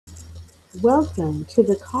Welcome to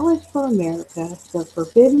the College for America, the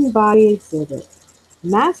Forbidden Body exhibit,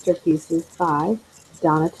 masterpieces by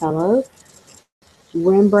Donatello,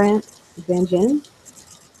 Rembrandt Vengeance,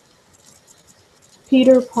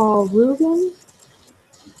 Peter Paul Rubens,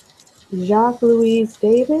 Jacques-Louis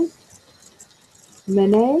David,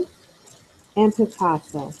 Manet, and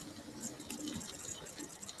Picasso.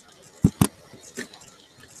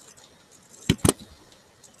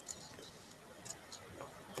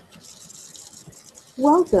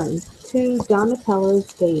 Welcome to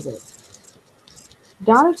Donatello's David.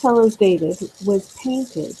 Donatello's David was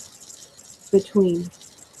painted between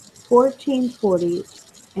 1440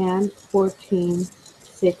 and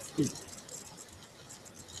 1460.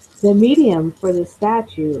 The medium for the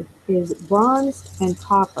statue is bronze and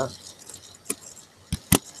copper.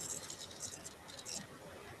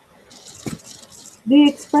 The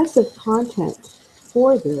expressive content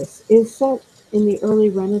for this is set in the early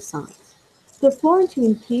Renaissance. The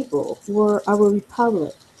Florentine people were a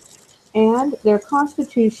republic, and their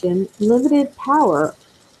constitution limited power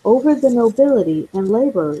over the nobility and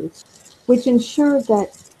laborers, which ensured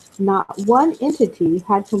that not one entity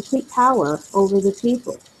had complete power over the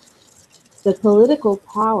people. The political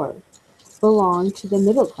power belonged to the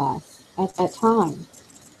middle class at that time.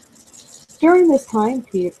 During this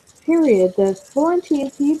period, the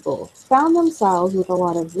Florentine people found themselves with a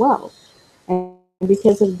lot of wealth, and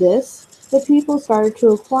because of this, the people started to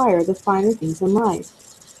acquire the finer things in life.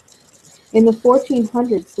 In the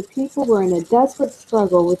 1400s, the people were in a desperate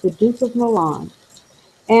struggle with the Duke of Milan,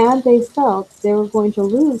 and they felt they were going to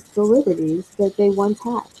lose the liberties that they once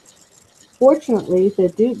had. Fortunately, the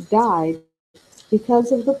Duke died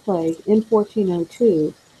because of the plague in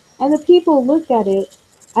 1402, and the people looked at it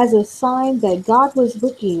as a sign that God was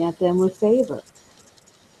looking at them with favor.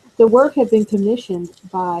 The work had been commissioned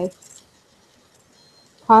by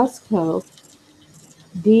Cosco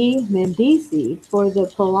di Medici for the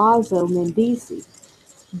Palazzo Medici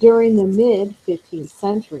during the mid-15th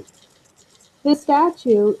century. The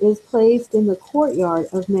statue is placed in the courtyard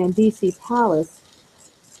of Medici Palace,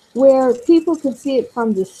 where people could see it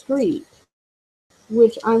from the street,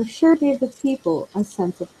 which I'm sure gave the people a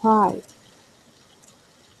sense of pride.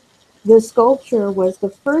 The sculpture was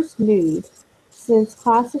the first nude since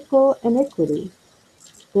classical antiquity,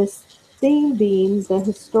 this theme being the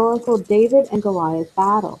historical David and Goliath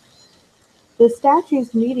battle. The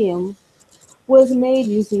statue's medium was made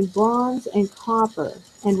using bronze and copper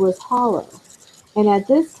and was hollow, and at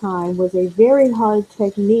this time was a very hard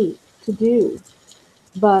technique to do,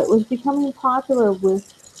 but was becoming popular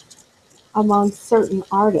with among certain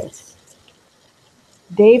artists.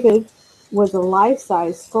 David was a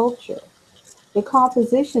life-size sculpture. The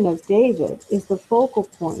composition of David is the focal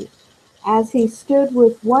point, as he stood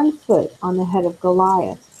with one foot on the head of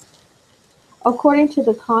Goliath. According to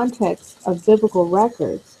the context of biblical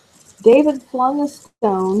records, David flung a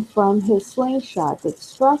stone from his slingshot that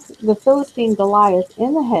struck the Philistine Goliath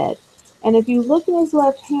in the head, and if you look in his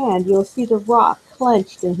left hand, you'll see the rock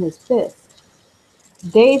clenched in his fist.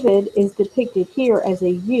 David is depicted here as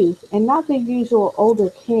a youth and not the usual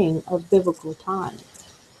older king of biblical times.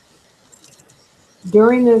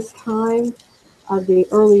 During this time of the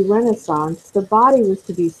early Renaissance, the body was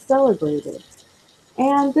to be celebrated,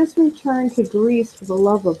 and this return to Greece for the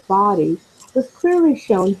love of body was clearly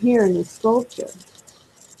shown here in the sculpture.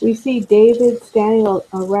 We see David standing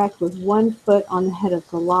erect with one foot on the head of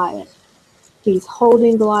Goliath. He's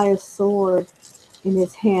holding Goliath's sword in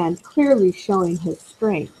his hand, clearly showing his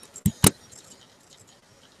strength.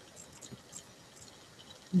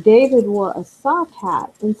 David wore a soft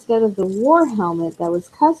hat instead of the war helmet that was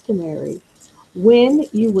customary when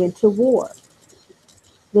you went to war.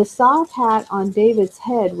 The soft hat on David's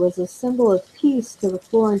head was a symbol of peace to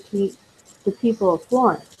the people of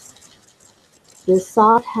Florence. This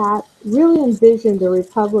soft hat really envisioned the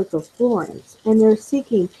Republic of Florence, and they're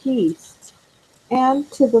seeking peace. And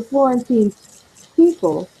to the Florentine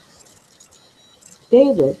people,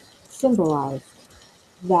 David symbolized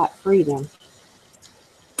that freedom.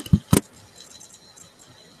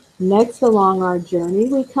 Next along our journey,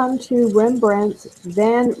 we come to Rembrandt's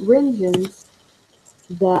Van Ringen's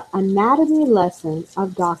The Anatomy Lesson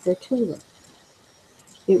of Dr. Tulip.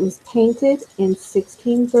 It was painted in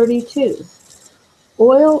 1632.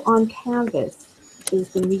 Oil on canvas is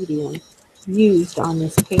the medium used on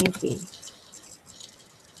this painting.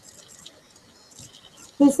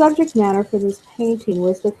 The subject matter for this painting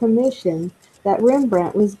was the commission that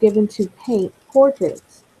Rembrandt was given to paint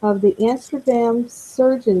portraits of the Amsterdam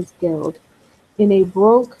Surgeons Guild in a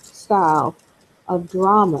Baroque style of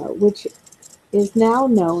drama, which is now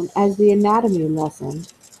known as the anatomy lesson.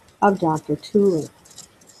 of Dr. Tulip.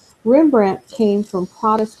 Rembrandt came from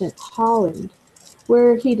Protestant Holland,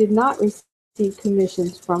 where he did not receive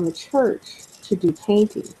commissions from a church to do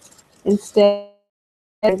paintings. Instead,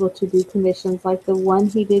 he was able to do commissions like the one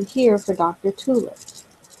he did here for Dr. Tulip.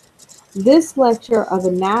 This lecture of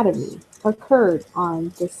anatomy occurred on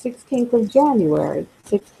the 16th of January,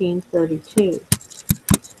 1632.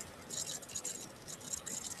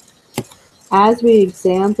 As we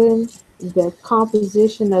examine the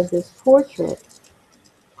composition of this portrait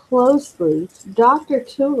closely, Dr.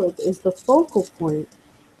 Tulip is the focal point,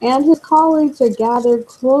 and his colleagues are gathered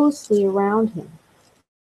closely around him.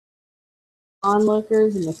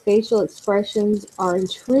 Onlookers and the facial expressions are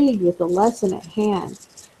intrigued with the lesson at hand.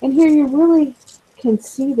 And here you really can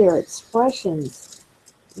see their expressions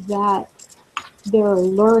that they're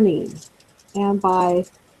learning. And by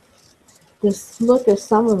this look of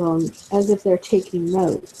some of them, as if they're taking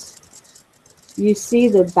notes. You see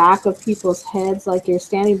the back of people's heads like you're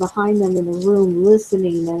standing behind them in the room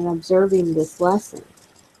listening and observing this lesson.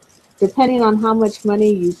 Depending on how much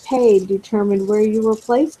money you paid determined where you were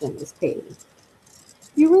placed in this painting.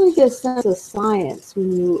 You really get a sense of science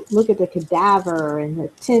when you look at the cadaver and the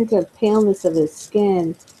tint of paleness of his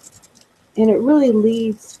skin, and it really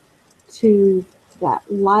leads to that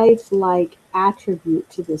lifelike attribute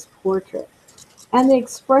to this portrait. And the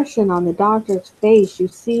expression on the doctor's face, you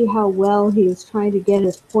see how well he is trying to get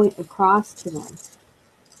his point across to them.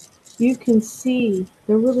 You can see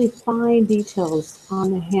the really fine details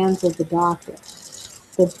on the hands of the doctor.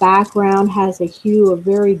 The background has a hue of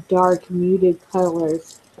very dark, muted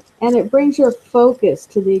colors, and it brings your focus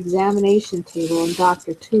to the examination table in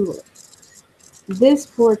Dr. Tulip. This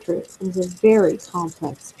portrait is a very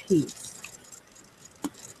complex piece.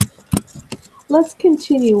 Let's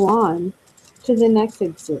continue on to the next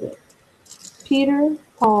exhibit. Peter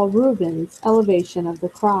Paul Rubens' Elevation of the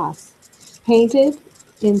Cross, painted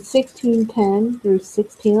in 1610 through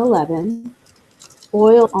 1611.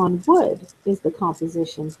 Oil on wood is the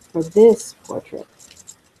composition for this portrait.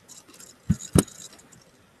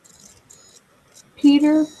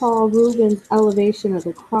 Peter Paul Rubens' Elevation of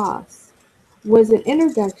the Cross was an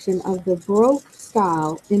introduction of the Baroque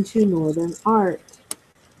style into Northern art.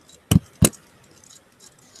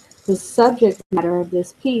 The subject matter of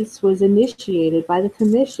this piece was initiated by the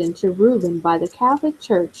commission to Rubens by the Catholic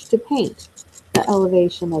Church to paint the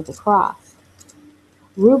Elevation of the Cross.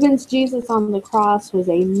 Rubens' Jesus on the Cross was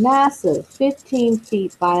a massive 15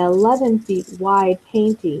 feet by 11 feet wide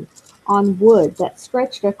painting on wood that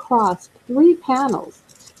stretched across 3 panels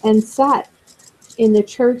and sat in the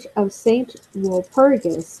Church of St.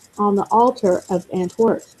 Walpurgis on the altar of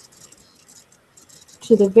Antwerp.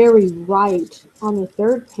 To the very right, on the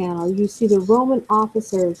 3rd panel, you see the Roman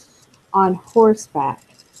officers on horseback,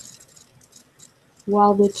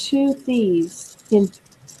 while the 2 thieves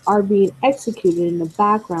are being executed in the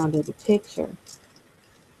background of the picture.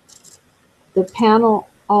 The panel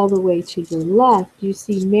all the way to your left, you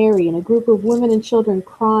see Mary and a group of women and children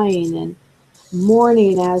crying and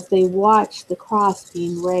mourning as they watch the cross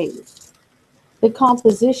being raised. The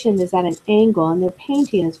composition is at an angle and the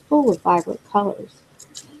painting is full of vibrant colors.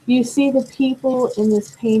 You see the people in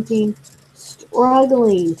this painting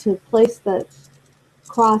struggling to place the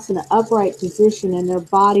cross in an upright position, and their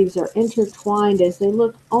bodies are intertwined as they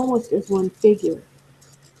look almost as one figure.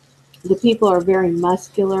 The people are very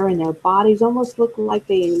muscular and their bodies almost look like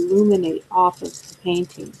they illuminate off of the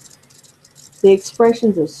painting. The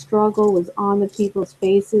expressions of struggle was on the people's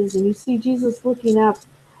faces, and you see Jesus looking up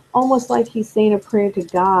almost like he's saying a prayer to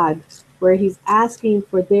God, where he's asking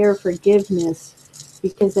for their forgiveness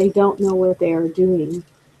because they don't know what they are doing.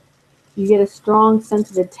 You get a strong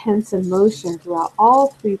sense of intense emotion throughout all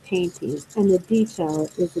 3 paintings, and the detail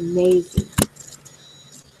is amazing.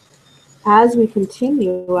 As we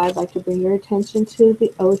continue, I'd like to bring your attention to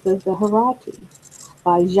The Oath of the Herati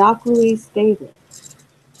by Jacques-Louis David,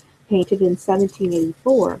 painted in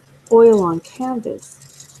 1784. Oil on canvas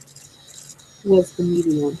was the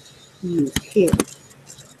medium used here.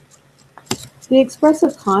 The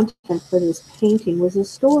expressive content for this painting was a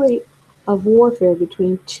story of warfare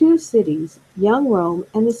between 2 cities, Young Rome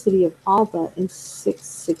and the city of Alba in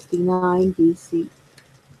 669 BC.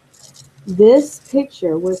 This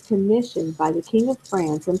picture was commissioned by the King of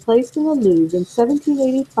France and placed in the Louvre in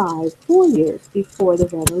 1785, 4 years before the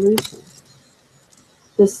Revolution.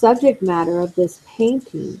 The subject matter of this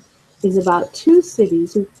painting is about 2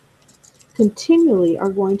 cities who continually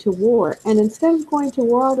are going to war, and instead of going to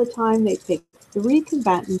war all the time, they pick 3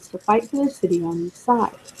 combatants to fight for their city on each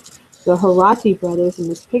side. The Herati brothers in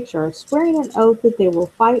this picture are swearing an oath that they will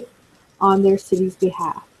fight on their city's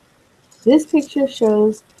behalf. This picture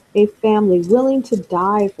shows a family willing to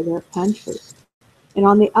die for their country. And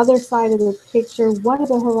on the other side of the picture, one of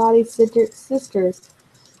the Harati sisters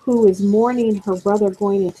who is mourning her brother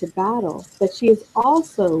going into battle, but she is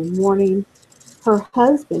also mourning her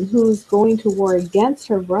husband who is going to war against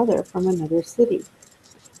her brother from another city.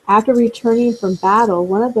 After returning from battle,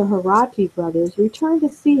 one of the Harati brothers returned to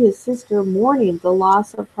see his sister mourning the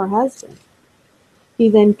loss of her husband. He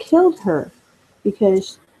then killed her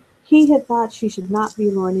because he had thought she should not be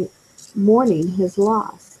mourning his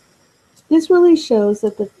loss. This really shows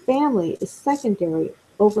that the family is secondary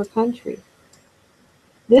over country.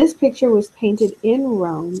 This picture was painted in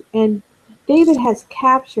Rome, and David has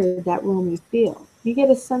captured that Roman feel. You get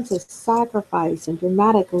a sense of sacrifice and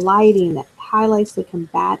dramatic lighting that highlights the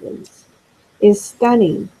combatants, is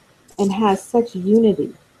stunning, and has such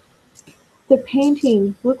unity. The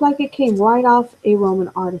painting looked like it came right off a Roman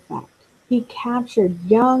artifact. He captured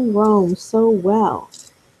young Rome so well.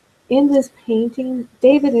 In this painting,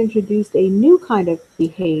 David introduced a new kind of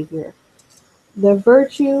behavior, the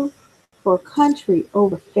virtue for country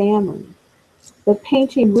over family. The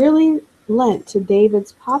painting really lent to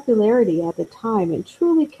David's popularity at the time and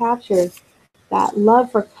truly captured that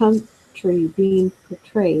love for country being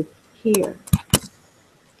portrayed here.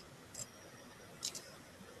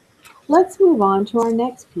 Let's move on to our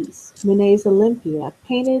next piece, Manet's Olympia,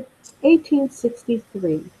 painted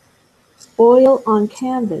 1863. Oil on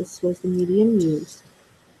canvas was the medium used.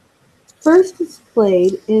 First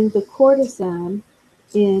displayed in the Courtesan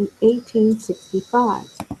in 1865.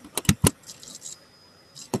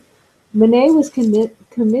 Manet was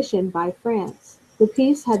commissioned by France. The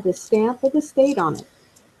piece had the stamp of the state on it.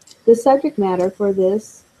 The subject matter for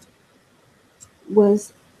this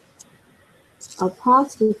was a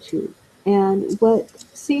prostitute, and what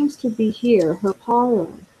seems to be here her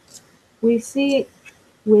parlor. We see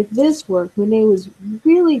with this work, Manet was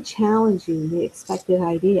really challenging the expected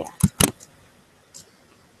idea.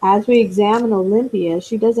 As we examine Olympia,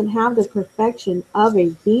 she doesn't have the perfection of a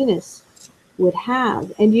Venus would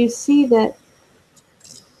have, and you see that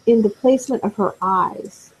in the placement of her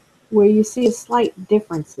eyes, where you see a slight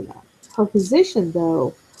difference in them. Her position,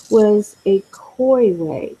 though, was a coy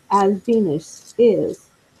way, as Venus is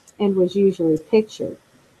and was usually pictured.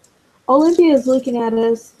 Olympia is looking at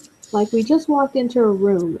us like we just walked into a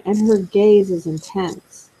room, and her gaze is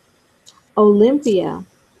intense. Olympia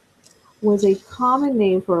was a common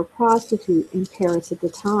name for a prostitute in Paris at the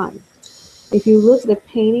time. If you look at the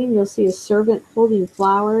painting, you'll see a servant holding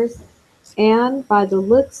flowers, and by the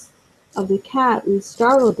looks of the cat, we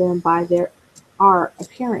startled them by our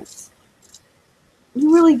appearance.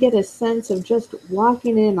 You really get a sense of just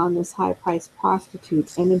walking in on this high-priced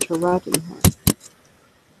prostitute and interrupting her.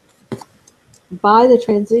 By the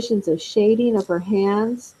transitions of shading of her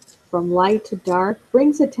hands from light to dark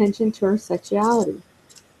brings attention to her sexuality.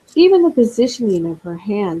 Even the positioning of her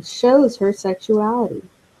hands shows her sexuality.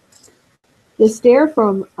 The stare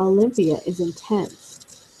from Olympia is intense.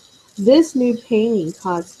 This new painting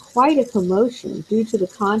caused quite a commotion due to the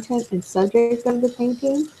content and subject of the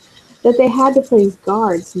painting that they had to place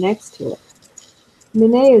guards next to it.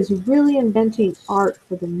 Manet is really inventing art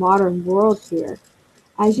for the modern world here,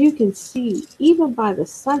 as you can see even by the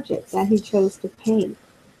subject that he chose to paint.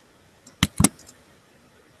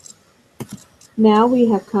 Now we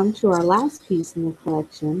have come to our last piece in the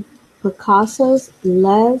collection, Picasso's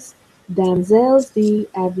Les Demoiselles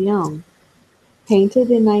d'Avignon. Painted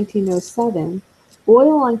in 1907,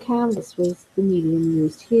 oil on canvas was the medium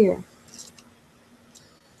used here.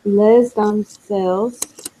 Les Demoiselles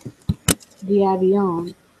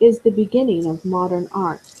d'Avignon is the beginning of modern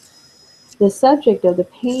art. The subject of the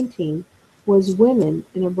painting was women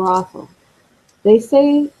in a brothel. They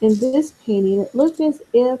say in this painting it looked as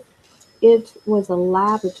if it was a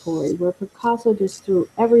laboratory where Picasso just threw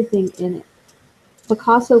everything in it.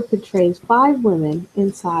 Picasso portrays 5 women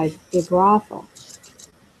inside a brothel.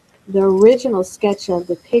 The original sketch of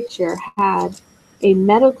the picture had a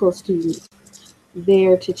medical student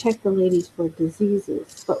there to check the ladies for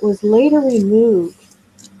diseases, but was later removed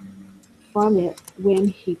from it when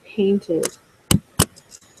he painted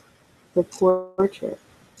the portrait.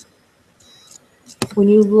 When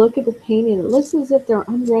you look at the painting, it looks as if they're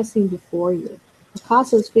undressing before you.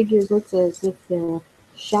 Picasso's figures look as if they're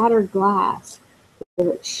shattered glass. They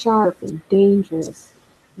look sharp and dangerous.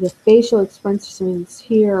 The facial expressions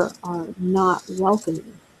here are not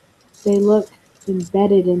welcoming. They look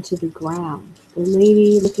embedded into the ground. The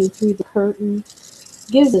lady looking through the curtain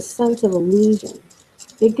gives a sense of illusion.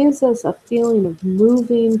 It gives us a feeling of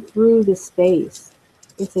moving through the space.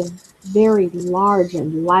 It's a very large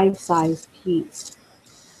and life-size piece.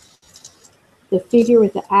 The figure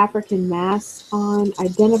with the African mask on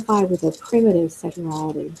identified with a primitive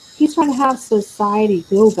sexuality. He's trying to have society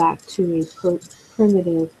go back to a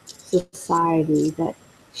primitive society that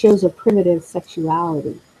shows a primitive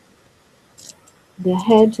sexuality. The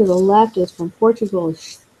head to the left is from Portugal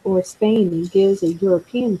or Spain and gives a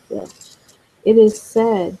European feel. It is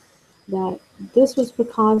said that this was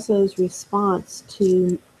Picasso's response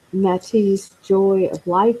to Matisse's Joy of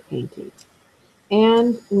Life painting,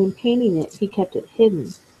 and when painting it, he kept it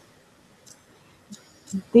hidden.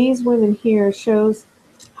 These women here shows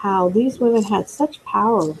how these women had such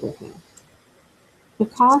power over him.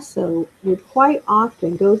 Picasso would quite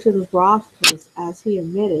often go to the brothels, as he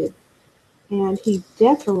admitted, and he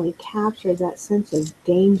definitely captured that sense of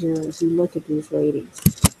danger as you look at these ladies.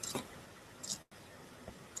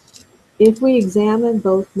 If we examine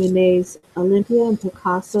both Manet's Olympia and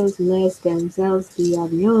Picasso's Les Demoiselles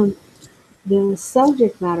d'Avignon, the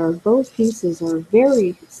subject matter of both pieces are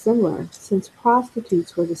very similar, since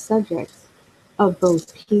prostitutes were the subjects of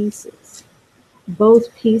both pieces.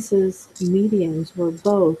 Both pieces' mediums were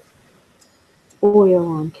both oil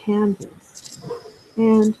on canvas.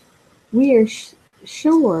 And we are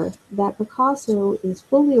sure that Picasso is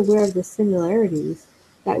fully aware of the similarities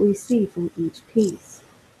that we see from each piece.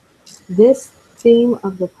 This theme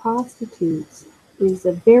of the prostitutes is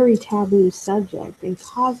a very taboo subject and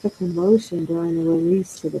caused a commotion during the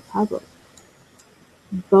release to the public.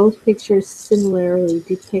 Both pictures similarly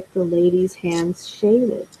depict the lady's hands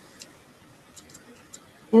shaded,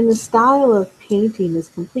 and the style of painting is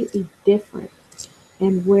completely different,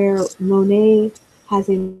 and where Monet has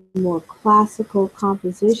a more classical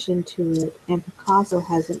composition to it and Picasso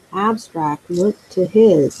has an abstract look to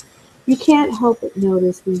his, you can't help but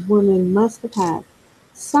notice these women must have had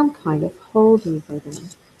some kind of hold over them.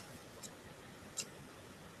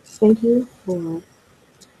 Thank you for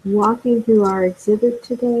walking through our exhibit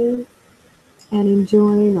today and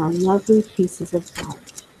enjoying our lovely pieces of art.